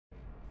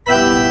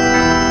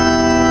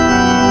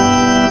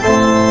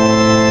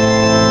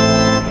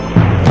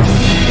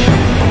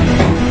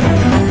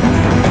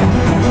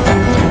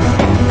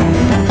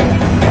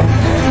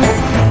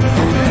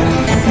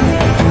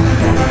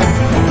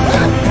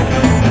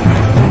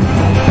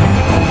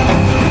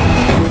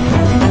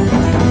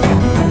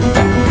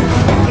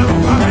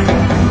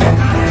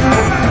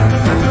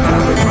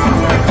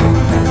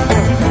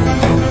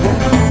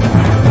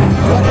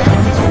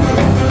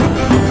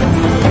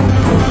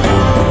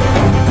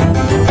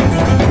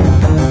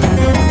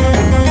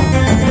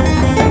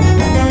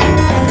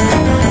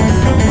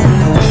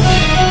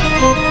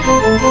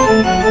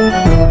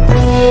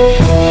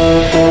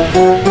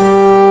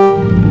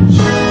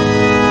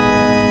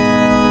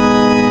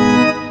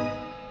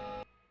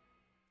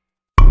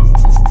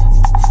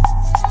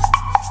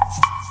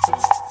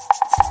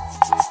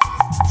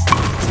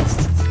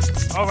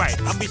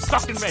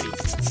fucking ready.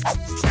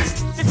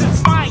 This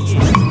is my year,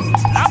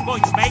 and I'm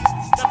going to make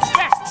the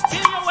best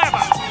video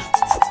ever.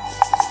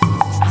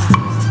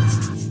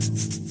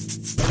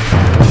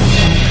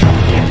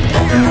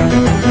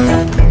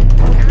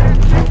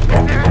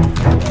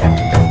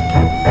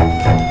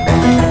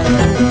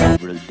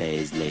 Several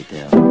days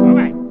later. All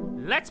right,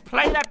 let's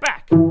play that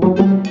back.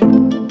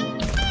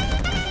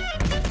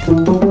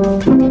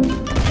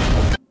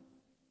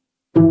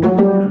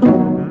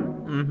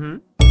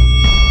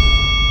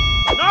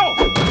 No!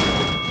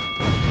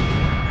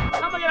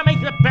 How am I gonna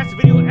make the best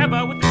video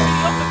ever with the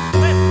video of the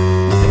clip?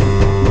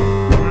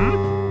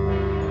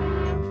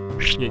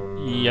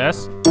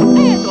 Yes?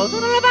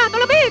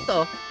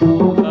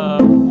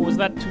 Was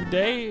that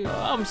today?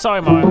 I'm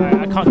sorry, Ma,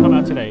 I can't come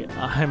out today.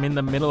 I'm in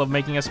the middle of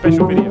making a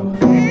special video.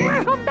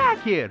 Come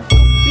back here,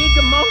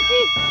 big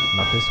monkey.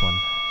 Not this one.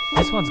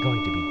 This one's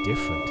going to be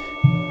different.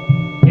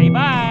 Okay,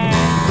 bye!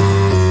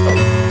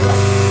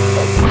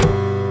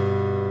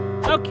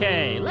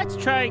 Okay, let's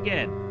try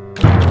again.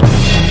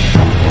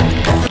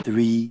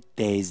 3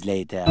 days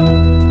later. Oh,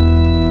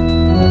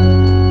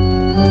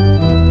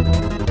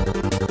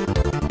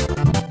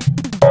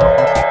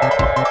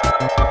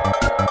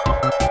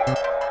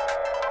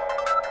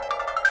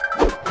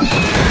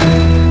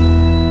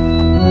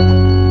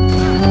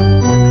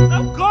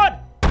 good!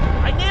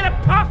 I need it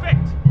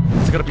perfect!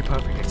 It's gotta be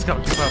perfect. It's gotta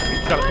be perfect.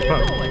 It's gotta be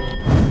perfect.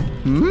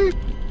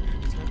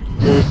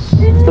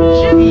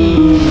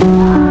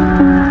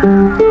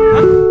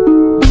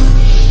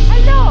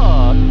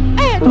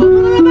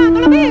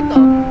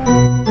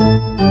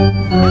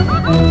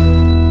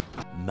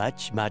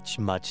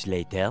 Much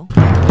later.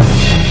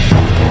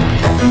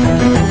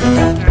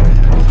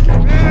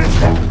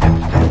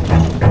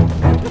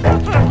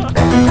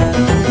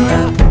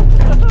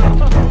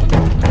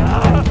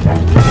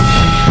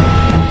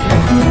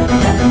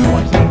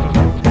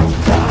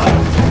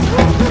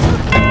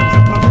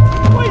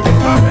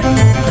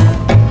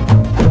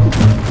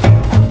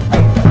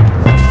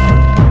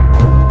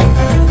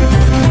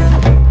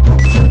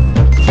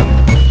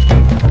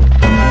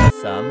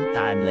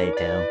 Sometime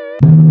later.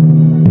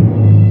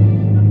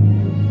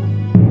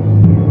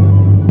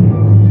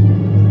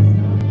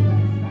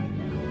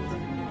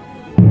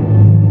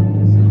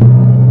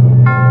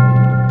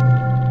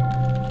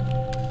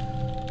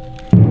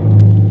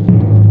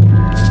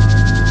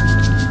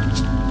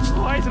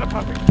 Why isn't it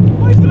perfect?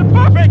 Why isn't it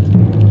perfect?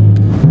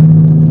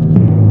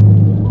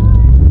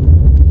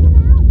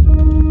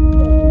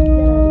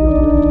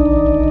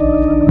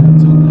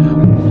 So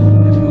loud.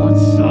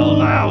 Everyone's so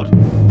loud.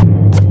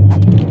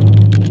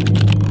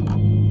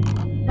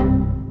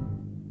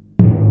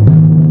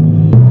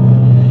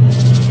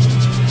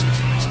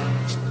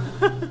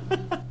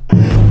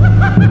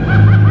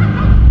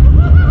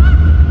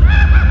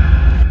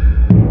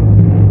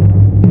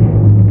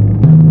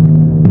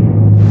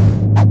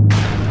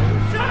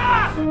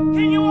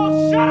 Can you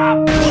all shut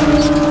up?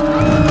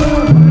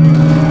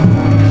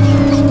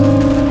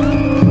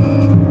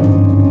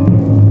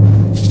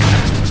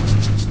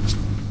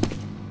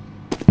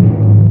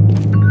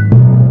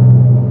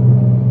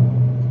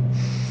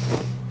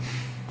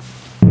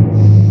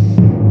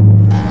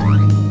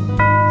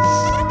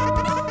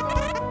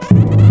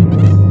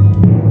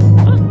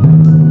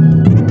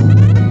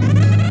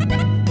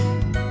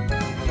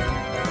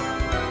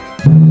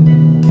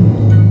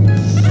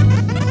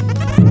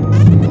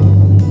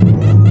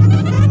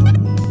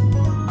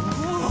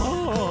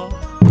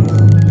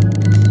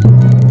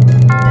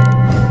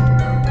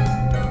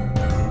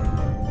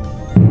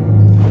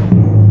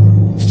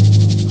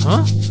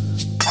 Huh?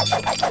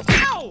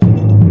 Ow!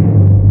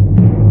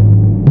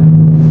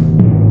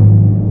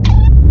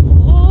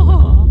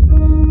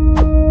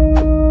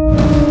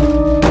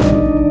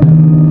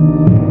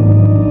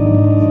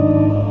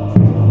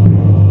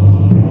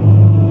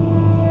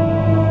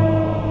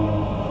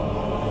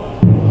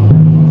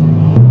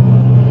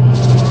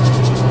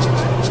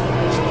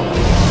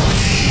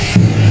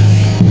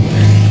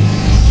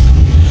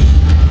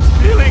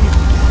 Feeling,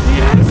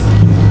 yes!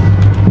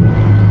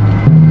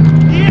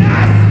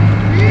 Yes!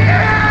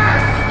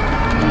 Yes!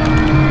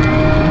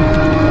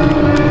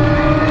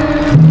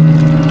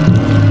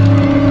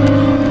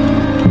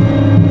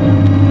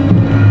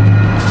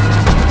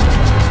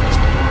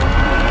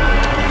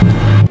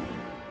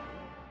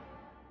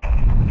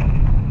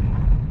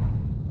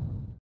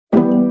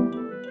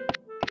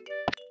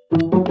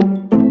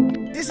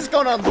 This has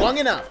gone on long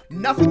enough.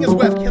 Nothing is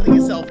worth killing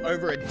yourself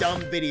over a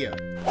dumb video.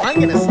 I'm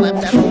gonna slap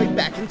that boy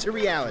back into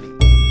reality.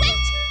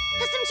 Wait!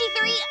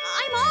 SMG3,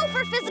 I'm all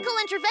for physical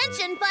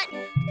intervention, but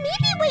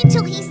maybe wait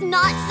till he's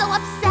not so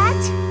upset.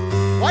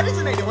 Why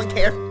doesn't anyone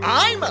care if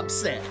I'm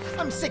upset?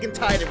 I'm sick and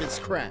tired of his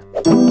crap.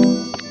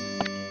 Dude!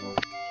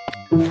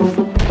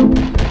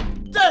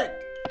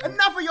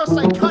 Enough of your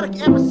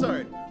psychotic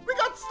episode! We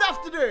got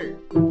stuff to do!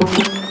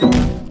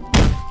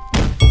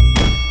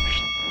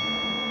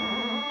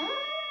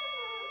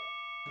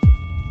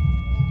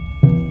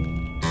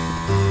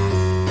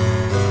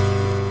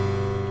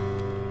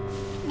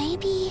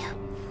 Maybe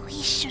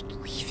we should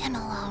leave him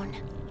alone.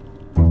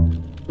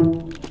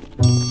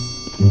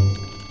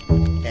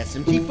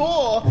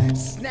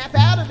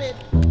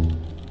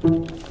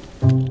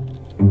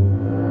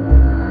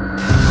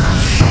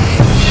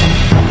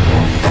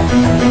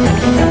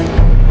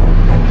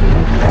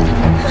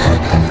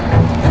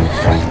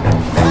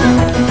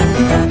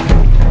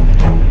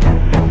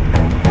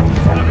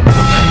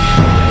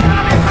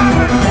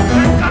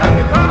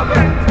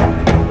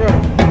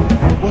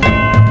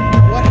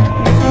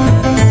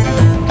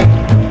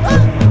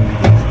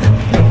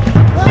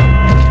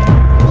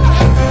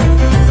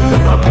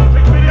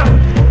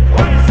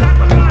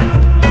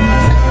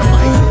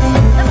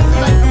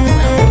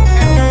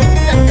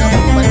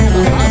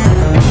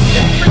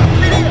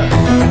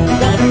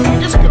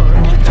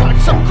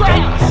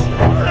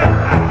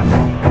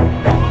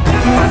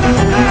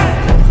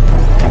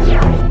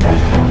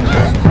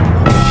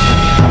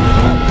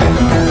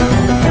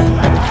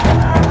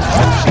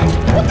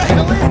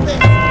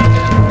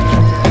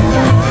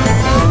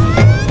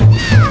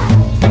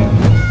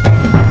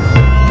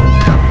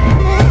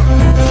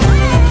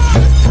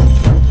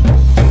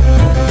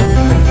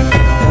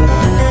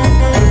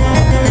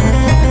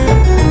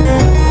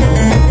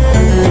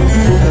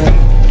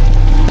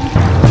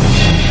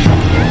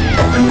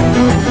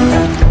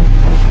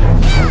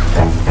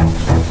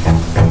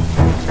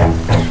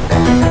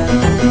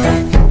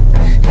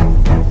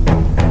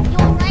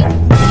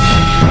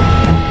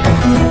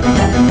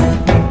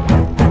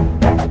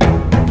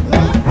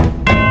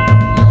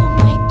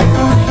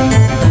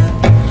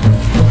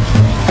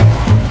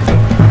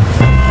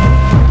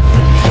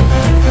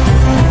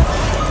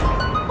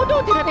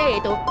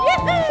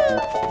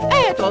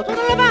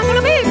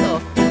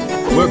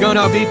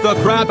 gonna beat the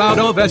crap out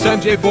of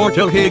SMG4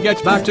 till he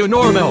gets back to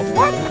normal.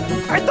 What?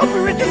 I thought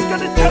we were just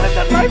gonna tell him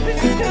that life is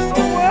just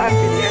a walk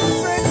and he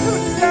expects to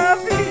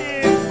love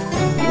him.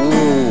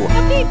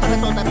 Okay, para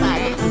toda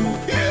tayo.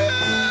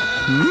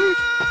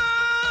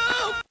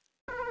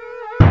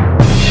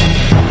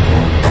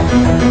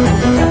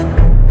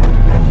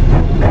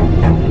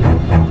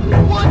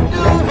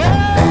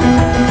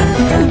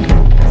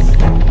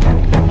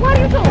 What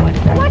are you doing?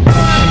 What's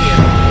wrong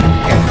here?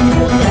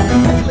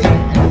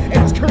 And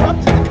it's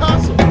corrupted the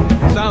castle.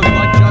 Sounds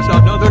like just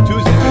another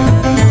Tuesday.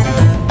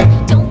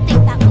 I don't think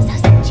that was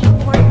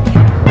SMG4 in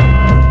there.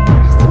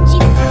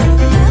 SMG4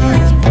 would never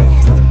do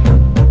this.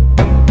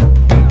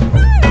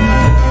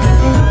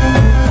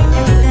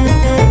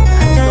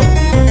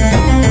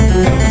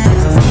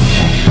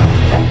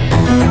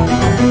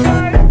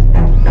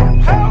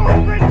 How our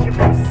friendship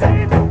will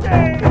save the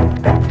day.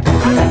 I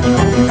can never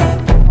do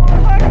this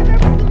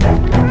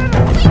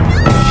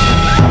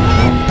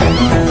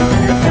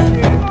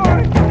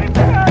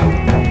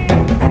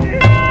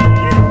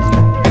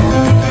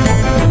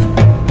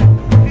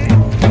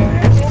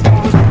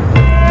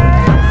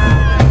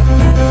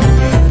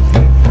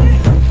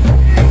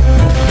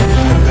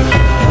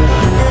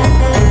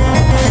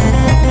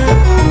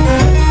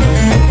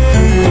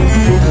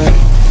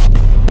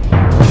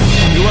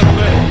You are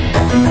playing.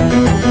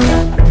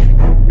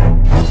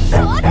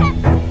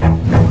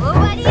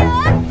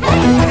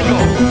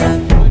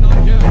 Why not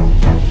you?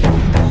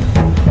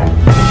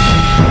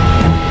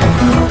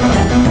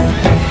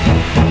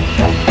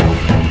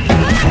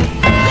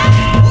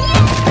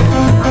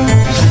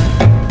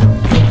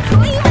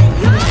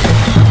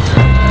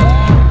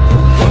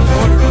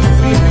 Order of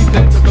creepy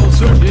tentacle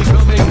sushi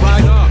coming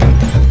right up.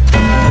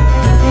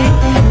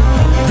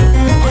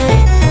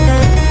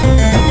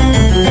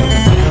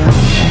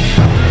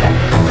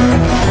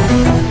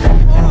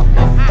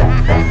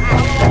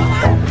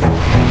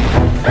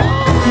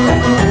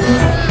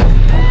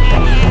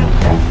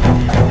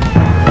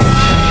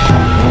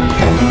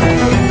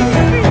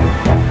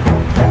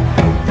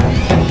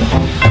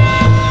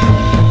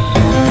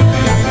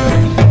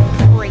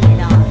 Bring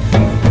it on.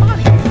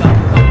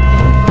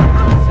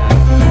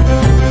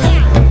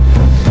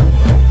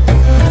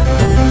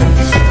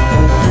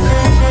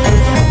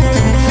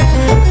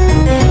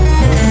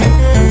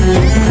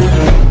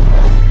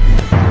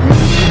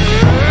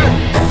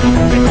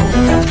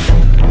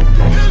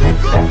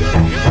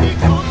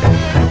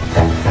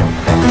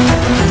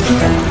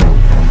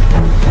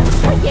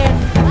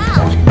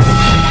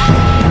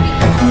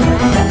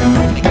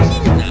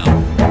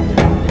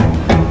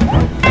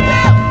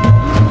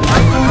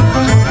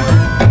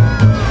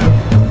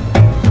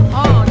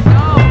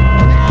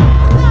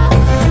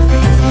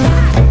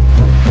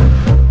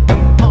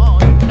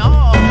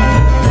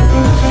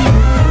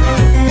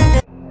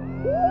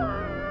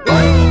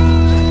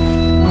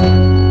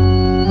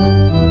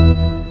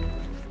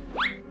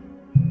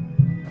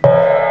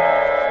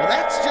 Well,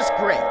 that's just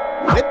great.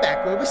 We're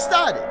back where we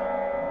started.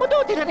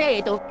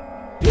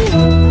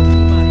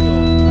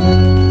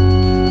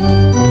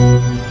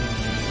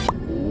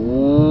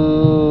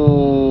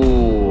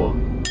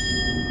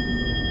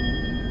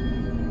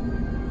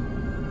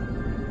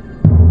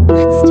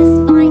 Let's just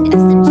find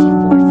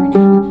SMG4 for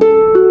now.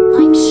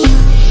 I'm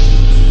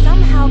sure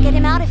somehow get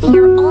him out of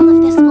here, all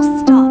of this will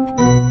stop.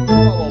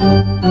 Whoa.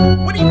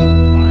 What do you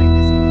mean find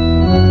us?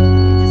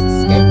 We just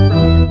escaped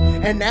from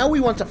him. And now we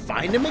want to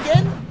find him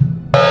again?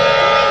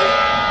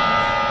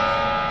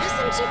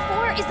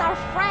 SMG4 is our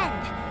friend.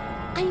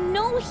 I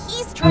know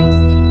he's trying to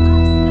save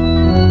us, no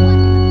matter what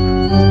in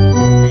the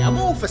past. Hey, I'm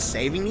all for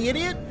saving the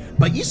idiot,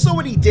 but you saw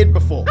what he did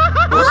before. Mario,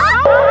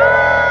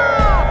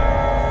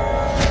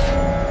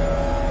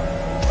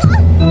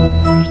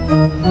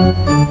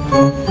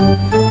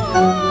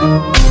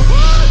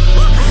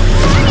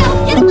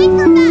 get away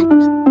from that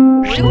room!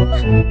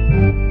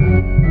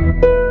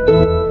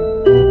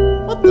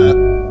 What the?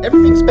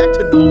 Everything's back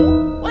to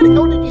normal? Why the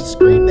hell did you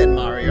scream then,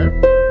 Mario?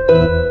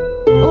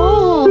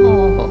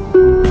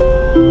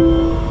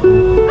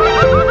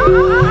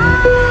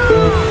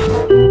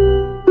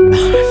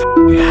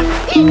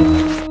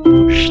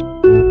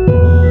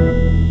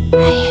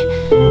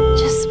 I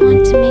just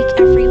want to make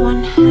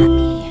everyone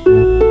happy.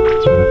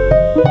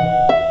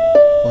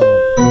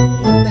 Well,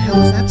 what the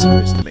hell is that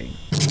supposed to mean?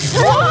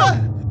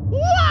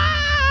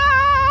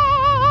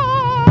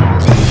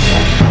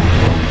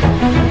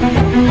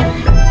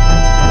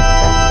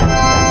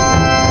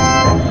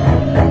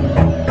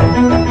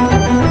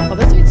 Oh,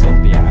 this ain't so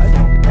bad.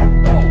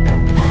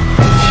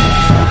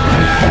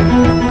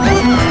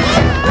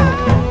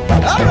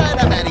 Alright,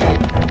 I'm out of here.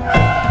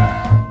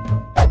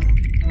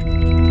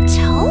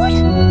 Toad?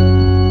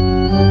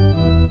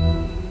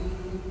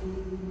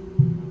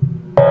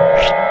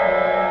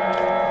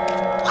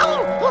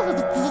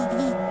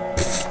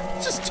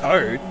 Just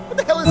Toad. What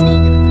the hell is he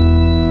gonna do?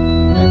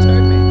 No,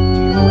 Toad man, do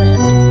you know where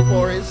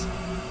SMG4 is?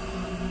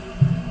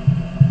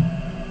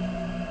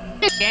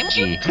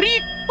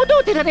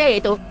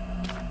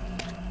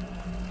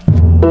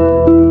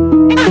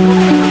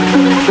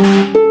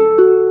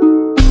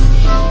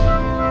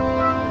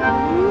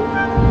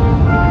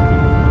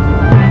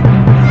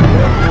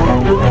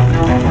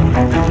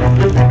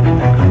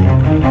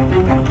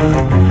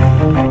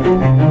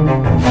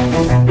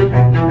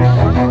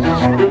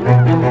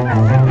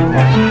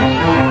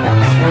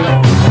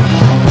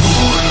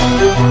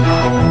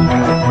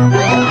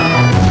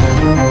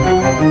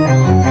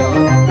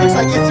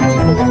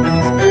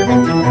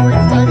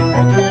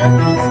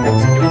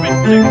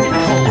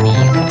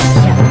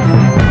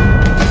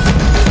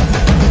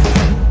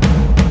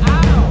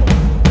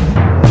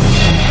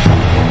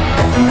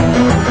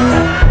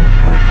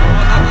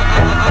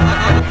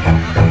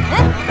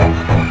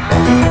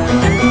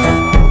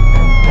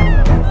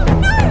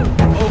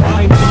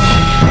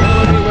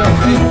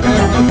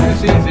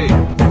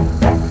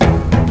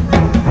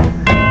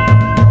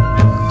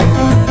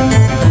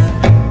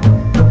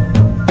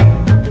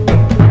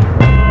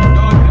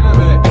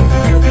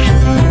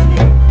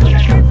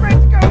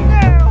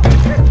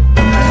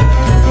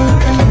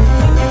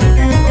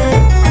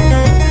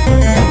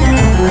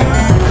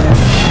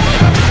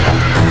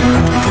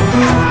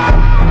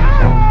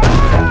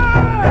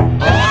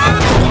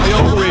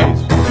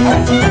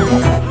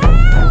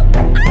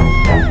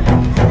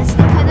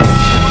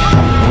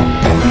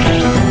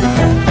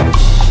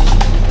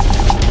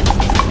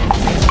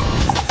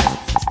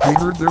 I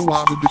heard there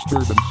was a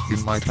disturbance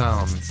in my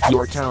town.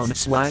 Your town,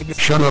 Swag?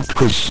 Shut up,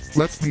 Chris.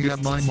 Let me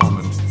have my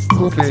moment.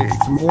 Okay,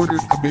 you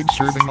ordered a big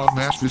serving of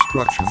mass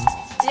destruction.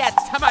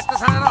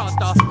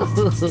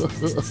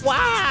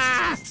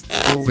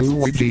 Oh,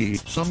 Luigi,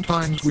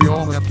 sometimes we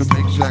all have to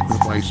make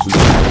sacrifices.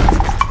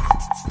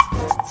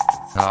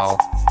 How?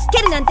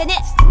 蹴るなんてね、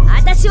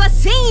私は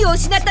戦意を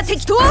失った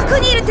敵遠く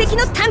にいる敵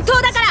の担当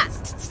だから。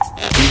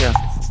Yeah,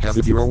 have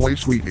it your way,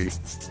 sweetie.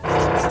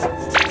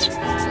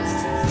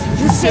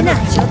 許せない、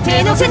予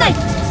定のせない。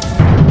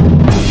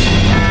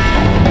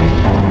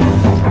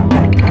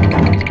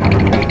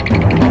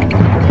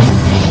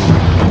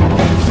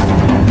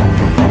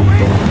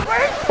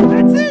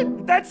That's it!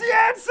 That's the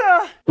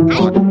answer!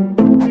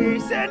 He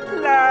said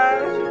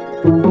love.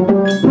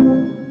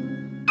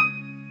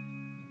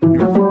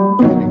 You're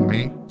kidding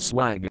me?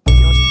 Swag.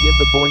 Just give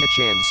the boy a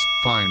chance.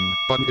 Fine,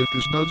 but if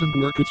this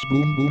doesn't work, it's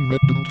boom boom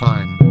midden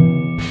time.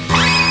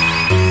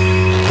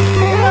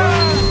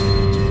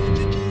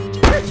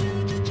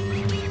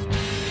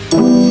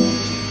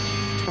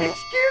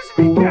 Excuse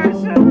me,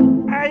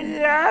 cousin. I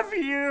love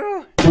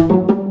you.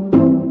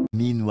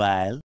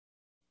 Meanwhile,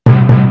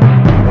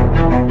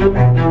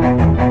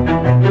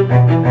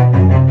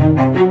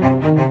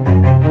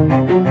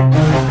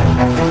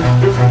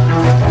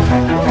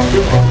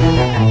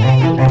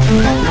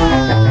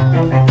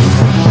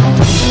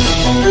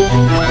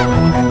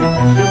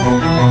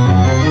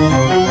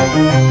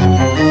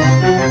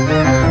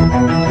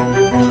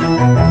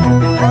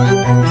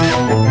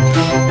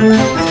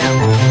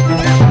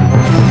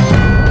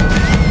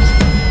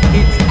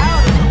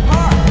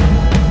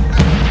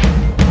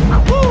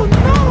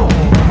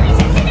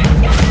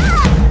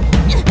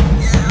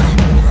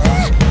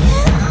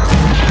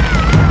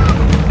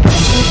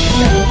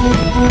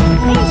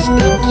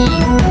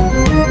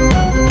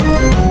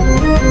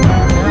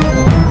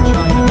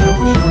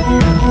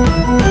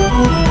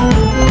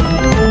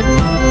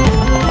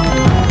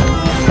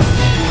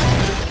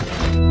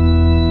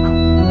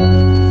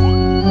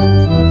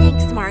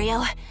 Thanks,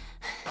 Mario.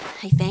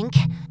 I think.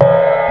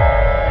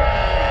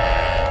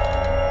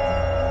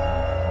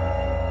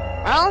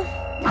 Well,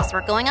 guess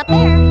we're going up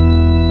there.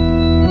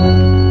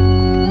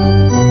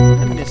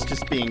 I miss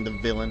just being the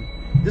villain.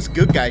 This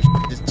good guy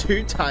is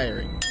too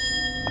tiring.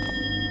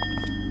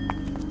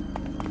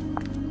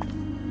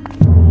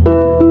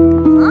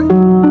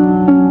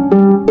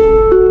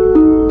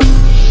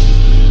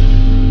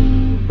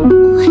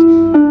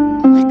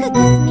 What could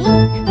this mean?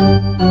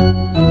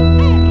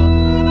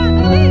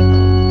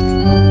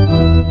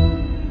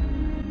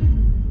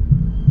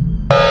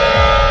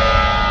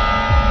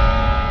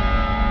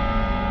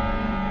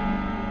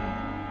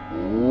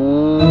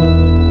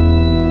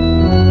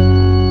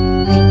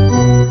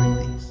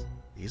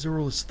 These are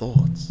all his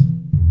thoughts.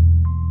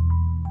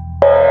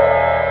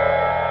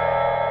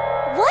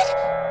 What?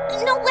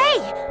 No way!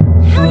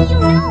 How do you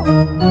know?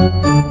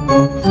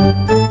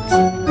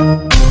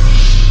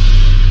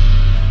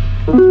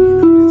 You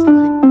know what it's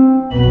like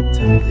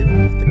to live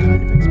with the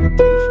kind of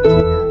expectations he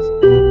has.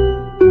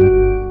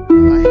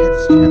 I had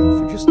this channel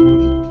for just a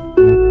week,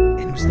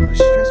 and it was the most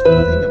stressful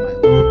thing in my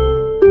life.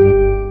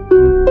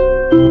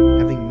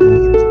 Having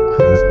millions of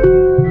eyes on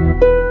you,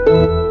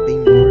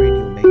 being worried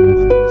you'll make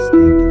one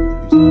mistake and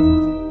lose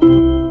everything.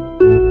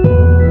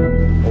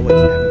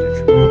 Always having to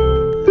try and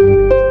be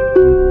perfect.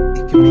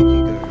 It can make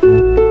you go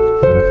kinda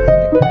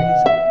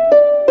crazy.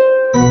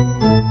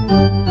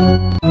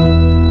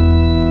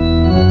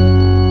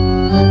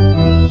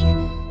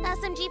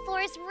 SMG4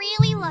 is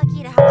really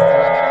lucky to have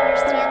someone that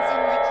understands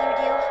him like you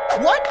do.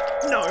 What?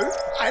 No,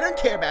 I don't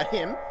care about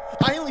him.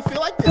 I only feel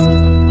like this because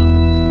I'm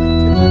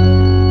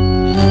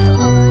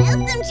Oh,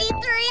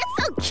 SMG3, it's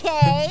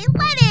okay.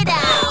 Let it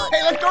out.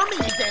 Hey, let go of me,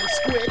 you damn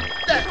squid!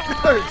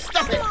 No,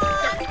 stop it!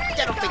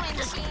 Get off me!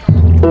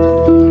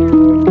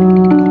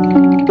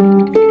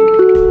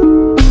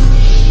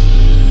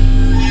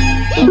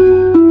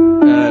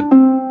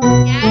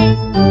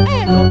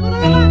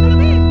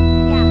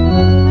 Yeah,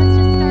 let's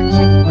just start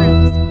checking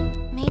rooms.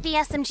 Maybe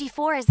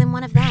SMG4 is in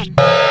one of them.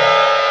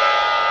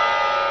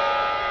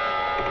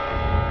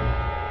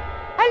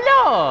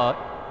 Hello.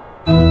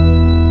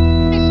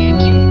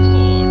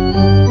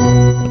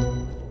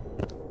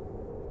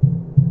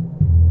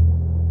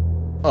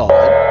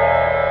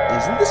 Odd.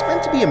 Isn't this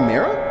meant to be a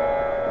mirror?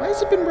 Why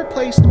has it been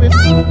replaced with...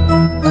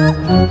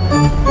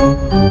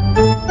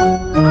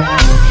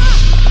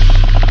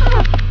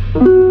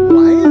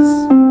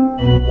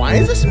 Why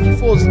is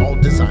SMG4's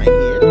old design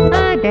here?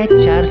 That's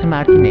Charles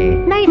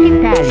Martinet. Nice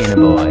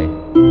Italian boy.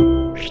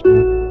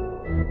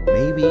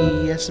 Maybe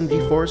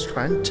SMG4 is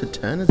trying to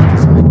turn his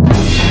design.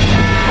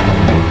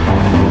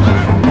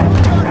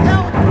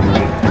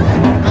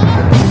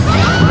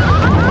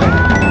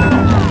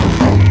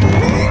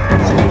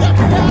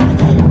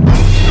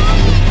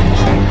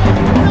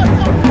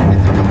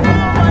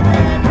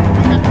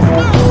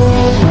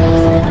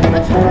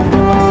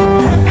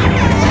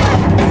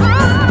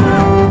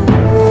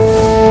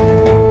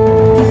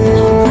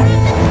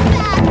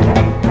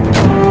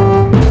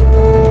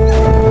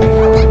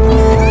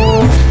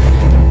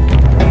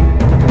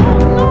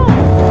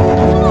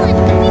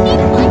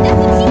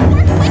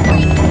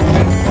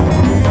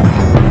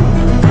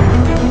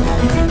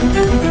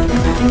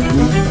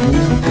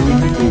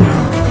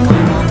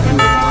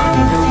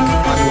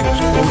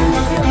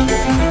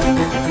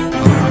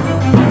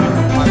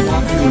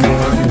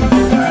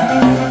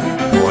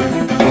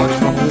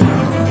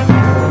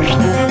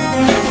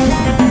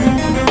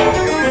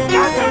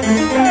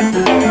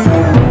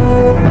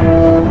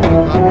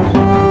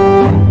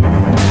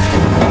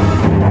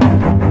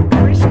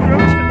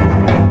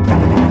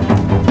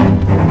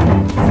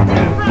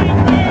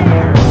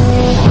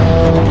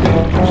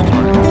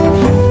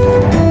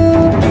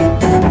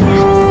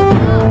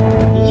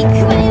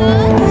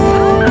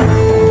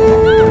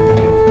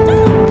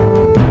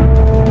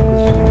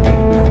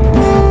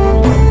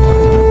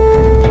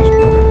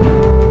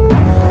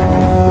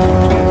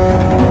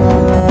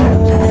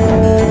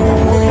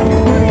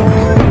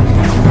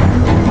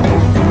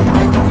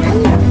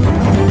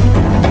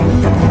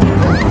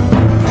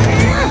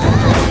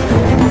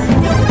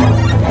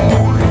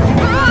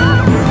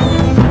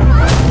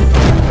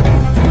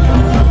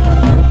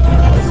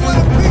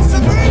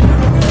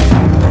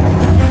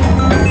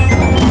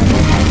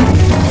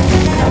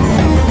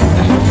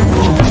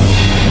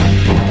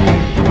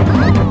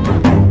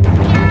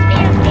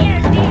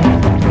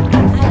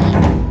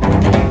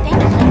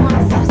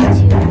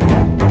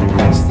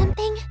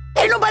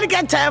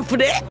 time for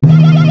that.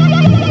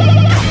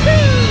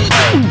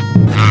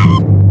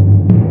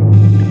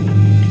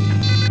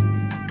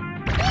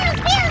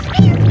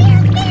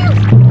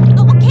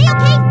 Oh, okay,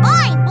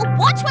 fine. We'll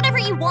watch whatever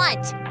you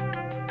want.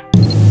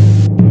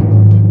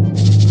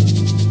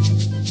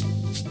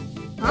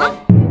 Huh?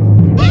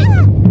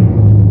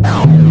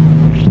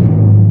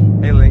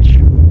 Hey, Link.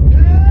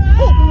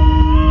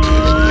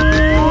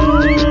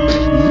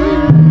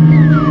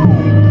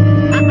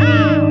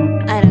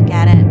 I don't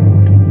get it.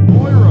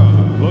 Moira,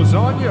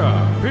 lasagna,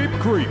 peep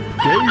creep,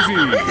 Daisy,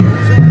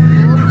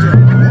 Rosa,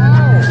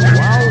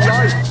 wow,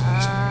 life.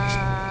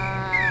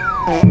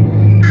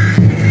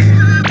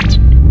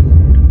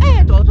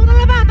 Sono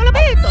lavato, l'ho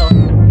detto!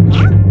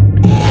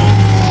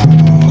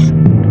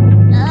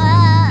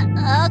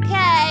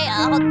 Okay,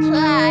 I'll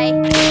try.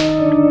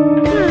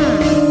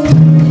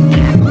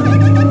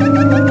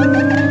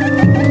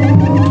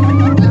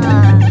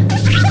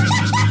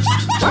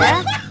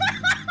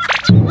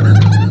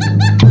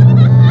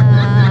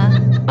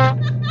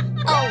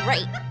 Oh,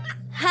 right.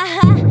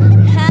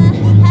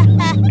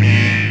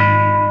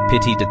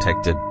 Pity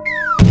detected.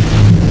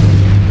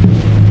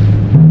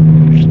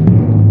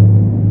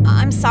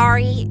 I'm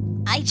sorry.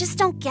 I just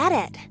don't get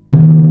it.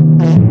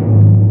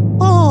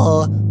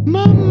 Oh,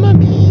 mamma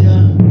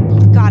mia.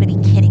 You've got to be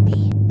kidding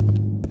me.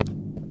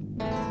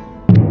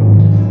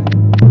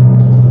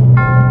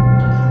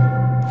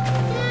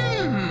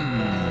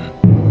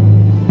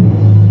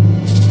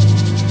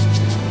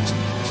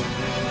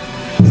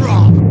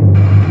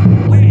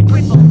 We're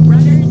crippled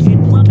brothers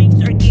and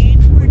plumbings are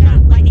games. We're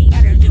not like the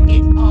others who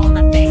get all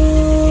the things.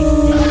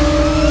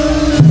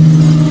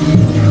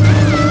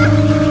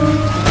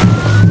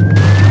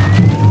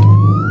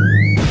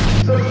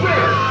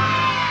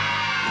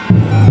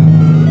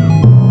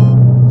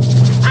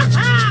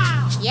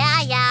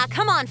 Yeah,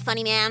 come on,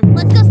 funny man.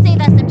 Let's go save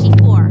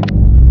SMG4.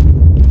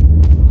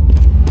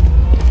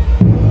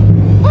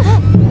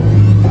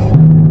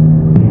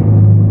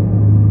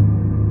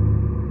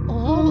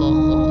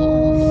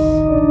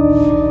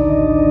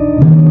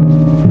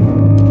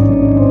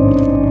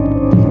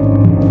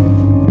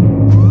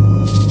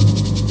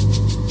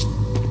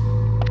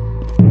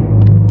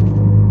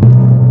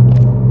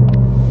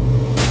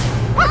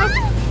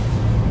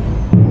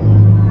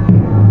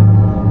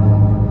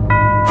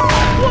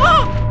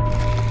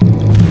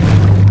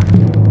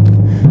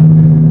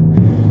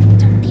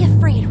 Don't be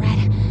afraid,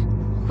 Red.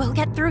 We'll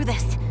get through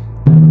this.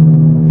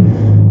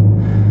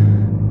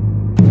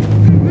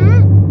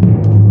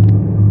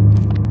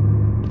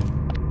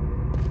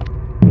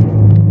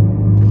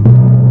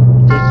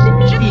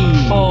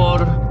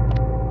 SMG4!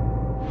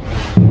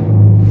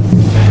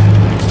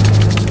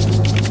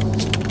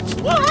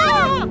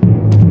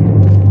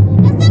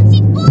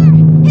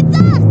 It's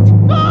us!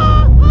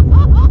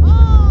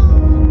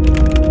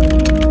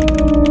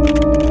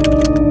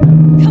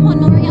 Come on,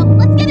 Mario.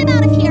 Let's get him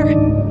out of here.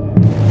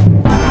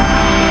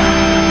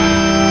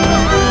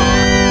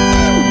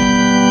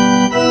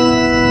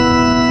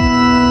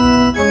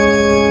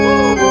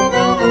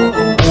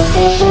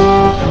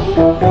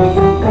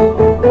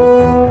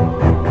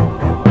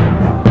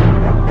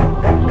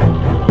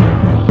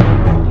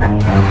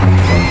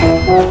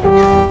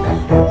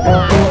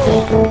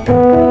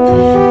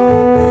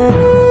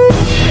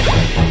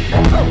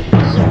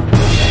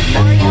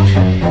 Mario, we're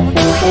going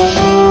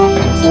to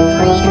SMG3.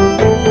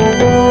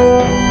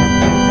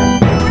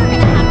 We're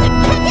gonna have to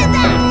kick his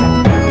ass!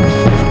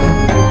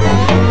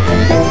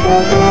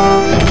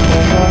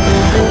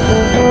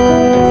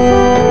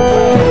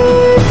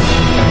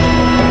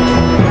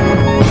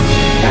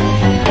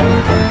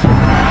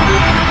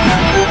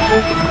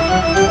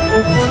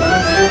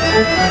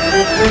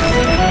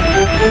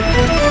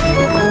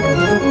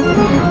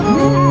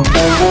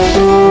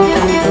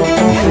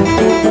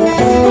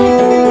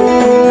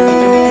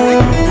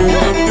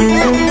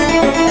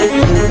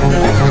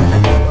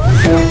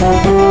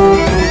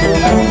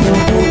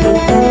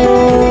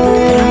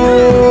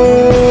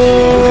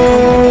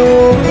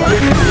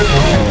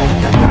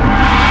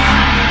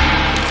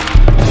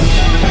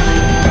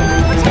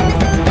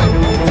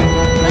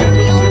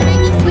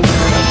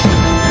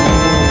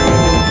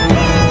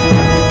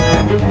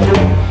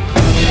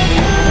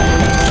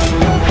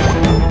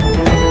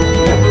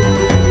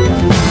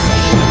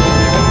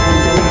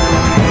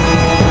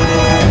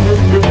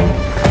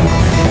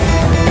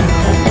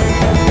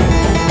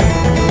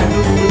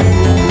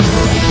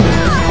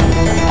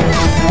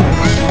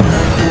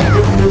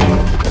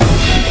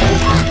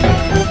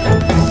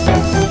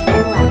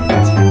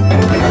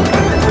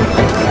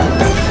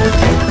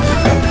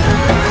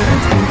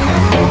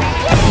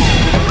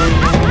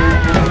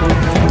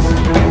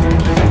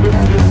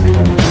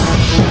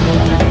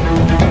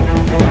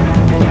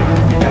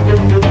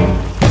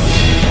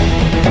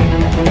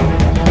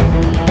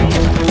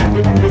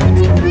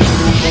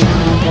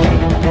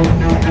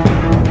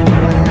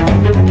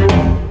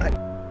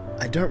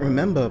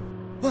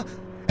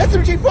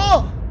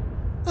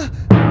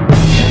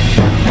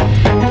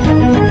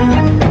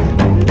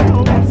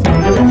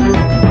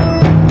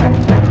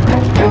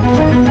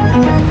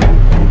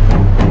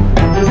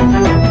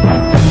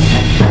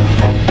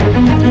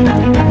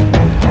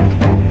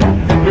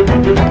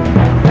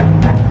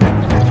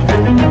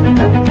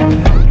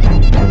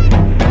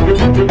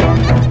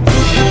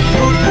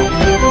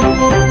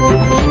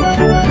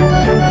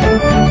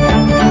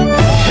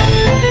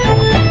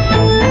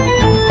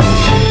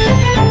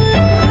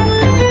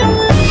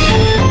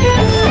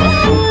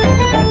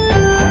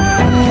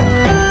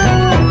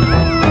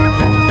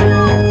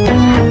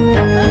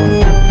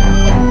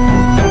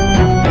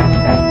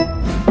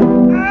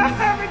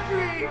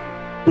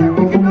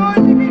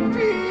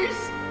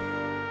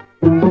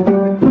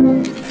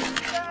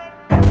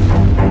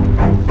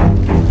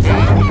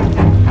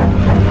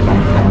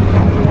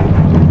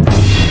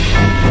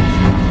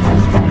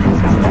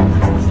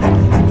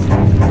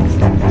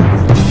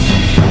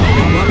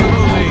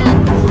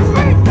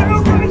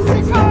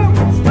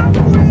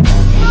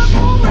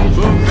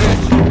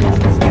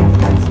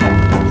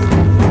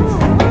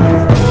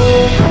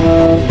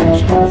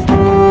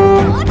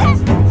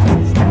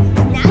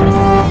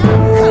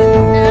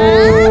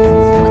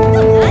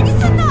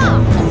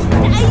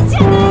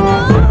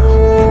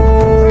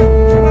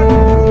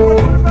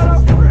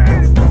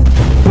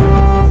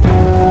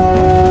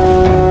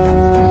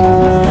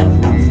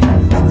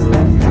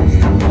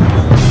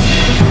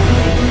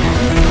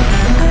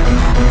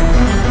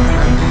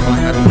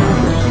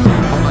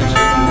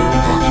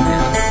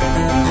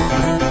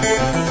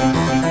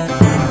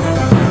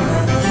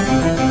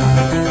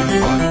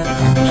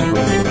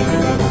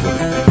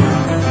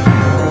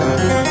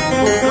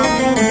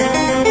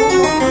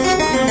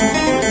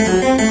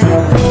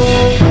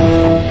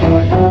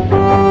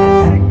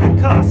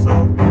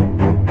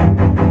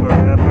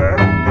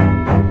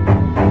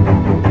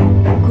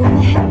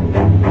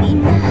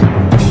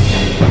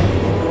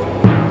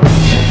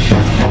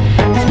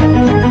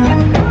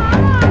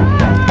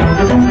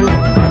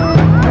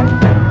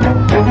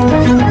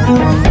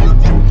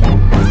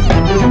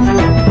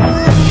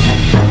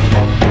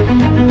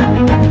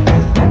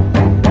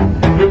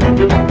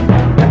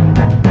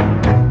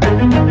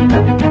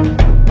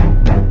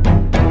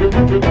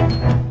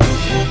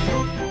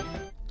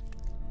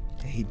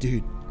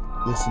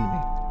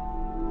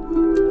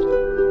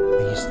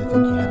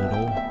 think you had it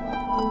all.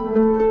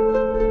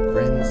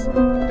 Friends,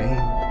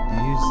 fame,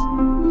 views.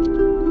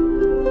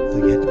 I thought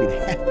you had to be the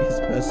happiest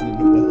person in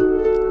the world.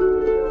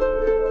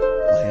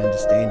 Well, I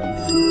understand you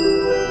now.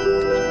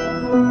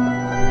 You're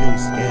really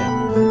scared,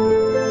 aren't you?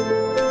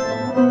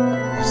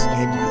 You're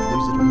scared you could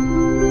lose it all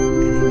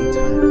at any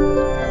time.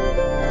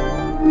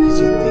 Because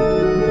you think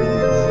you're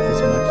really worth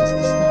as much as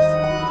the stuff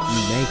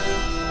you make.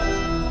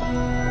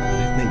 But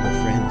I've met your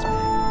friends, man.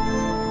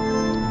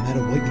 No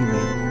matter what you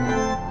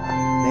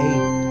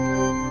make,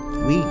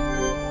 we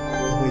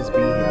always be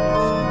here to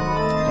have fun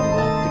and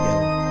laugh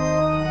together.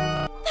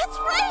 That's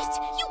right!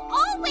 You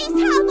always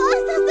have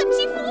us,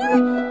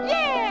 SMG4!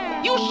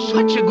 Yeah! You're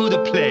such a good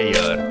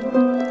player.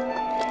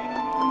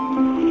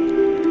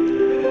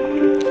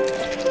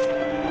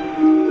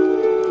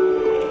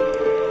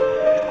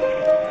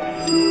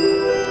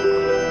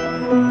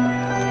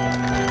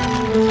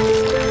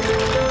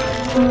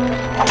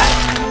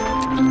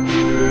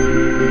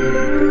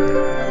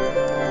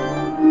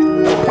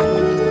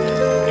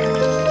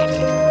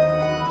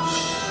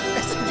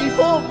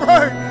 SMG4, bro!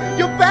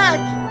 You're back!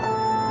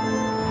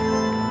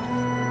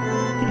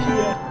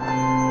 Yeah.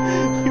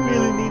 You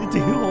really needed to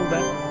hear all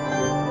that.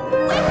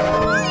 Wait for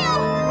Mario!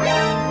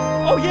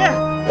 Oh, yeah!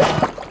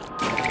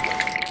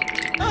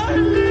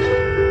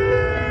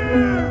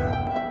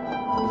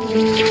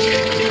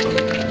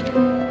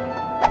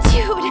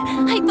 Dude,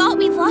 I thought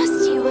we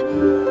lost you.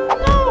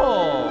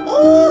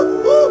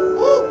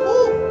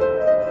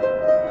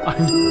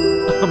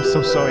 I'm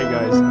so sorry,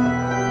 guys.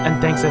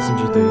 And thanks,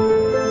 SMG3.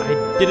 I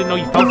didn't know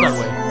you felt that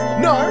way.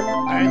 No,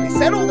 I only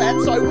said all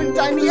that so I wouldn't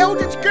die in the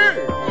Eldritch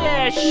Goo!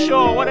 Yeah,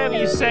 sure, whatever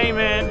you say,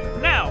 man.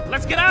 Now,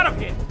 let's get out of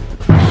here.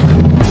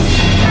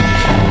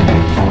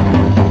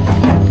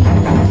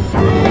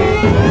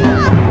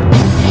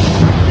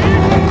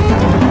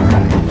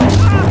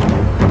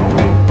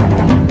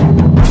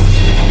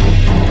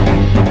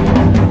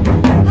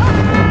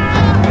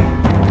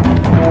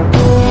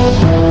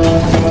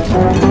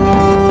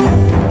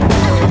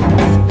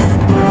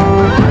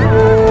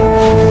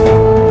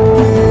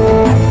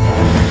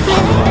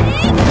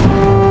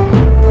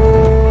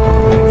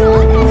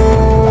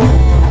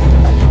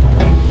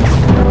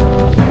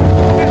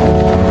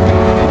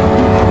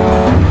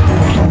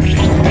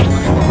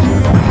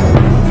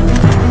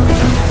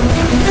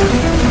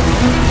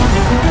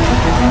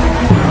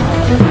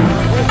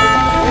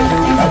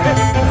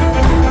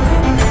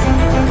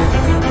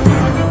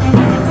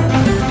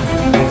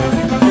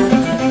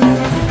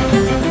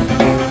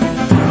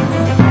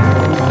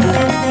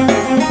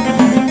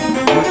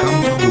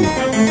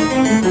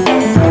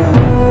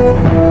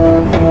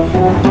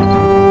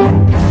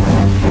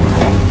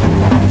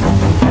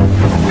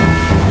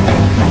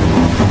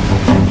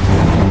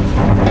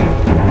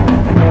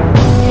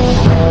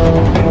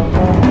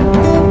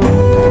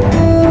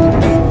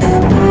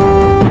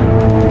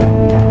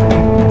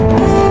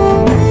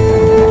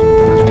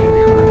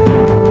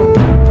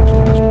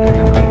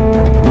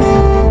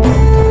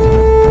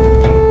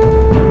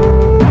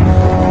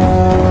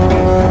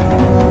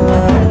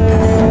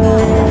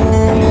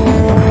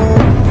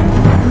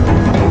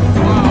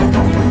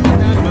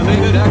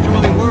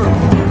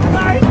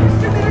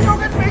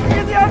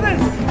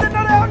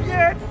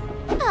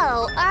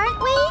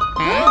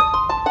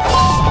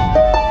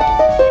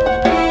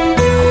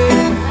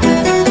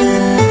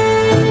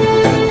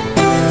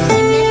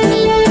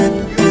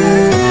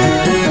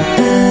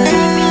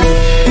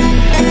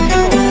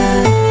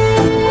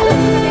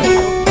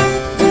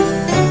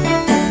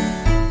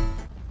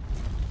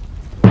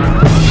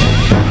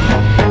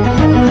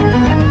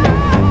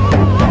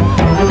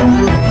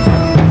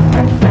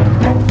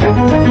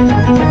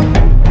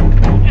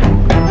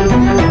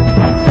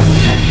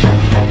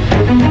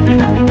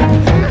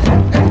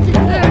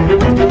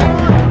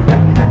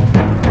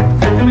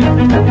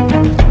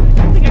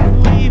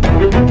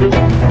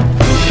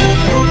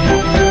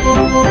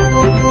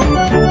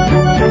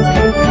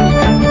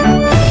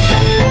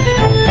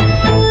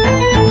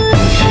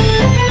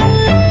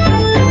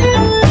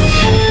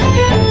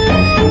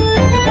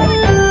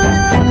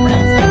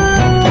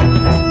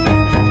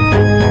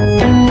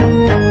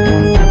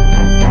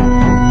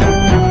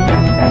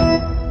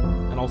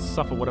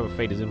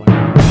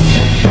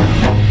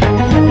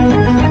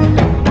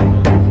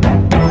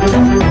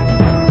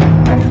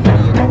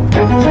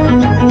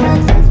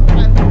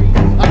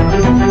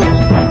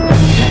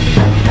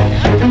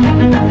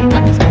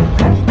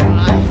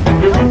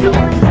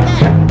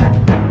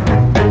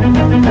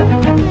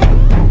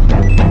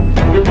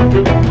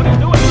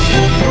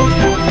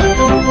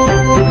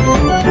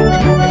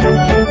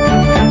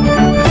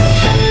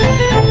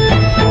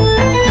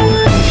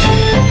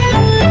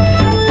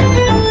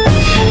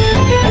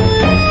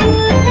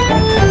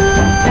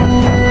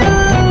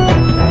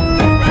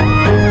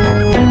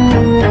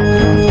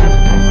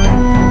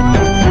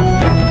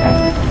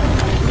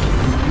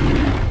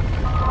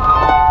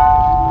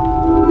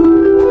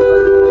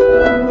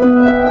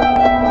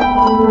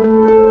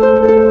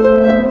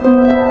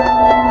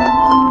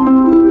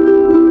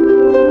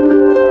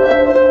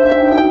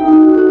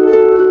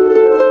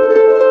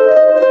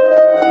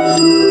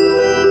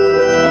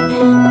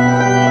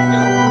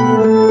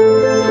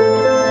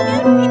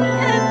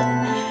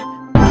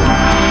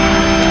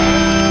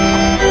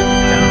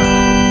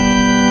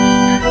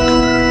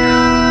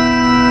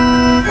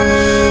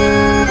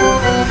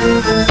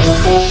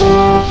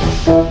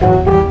 Stuff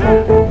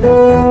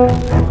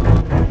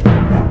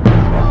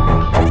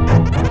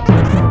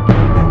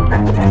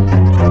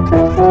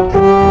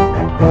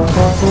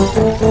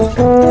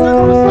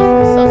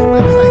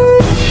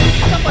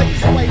like this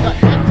is why you got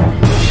hacked.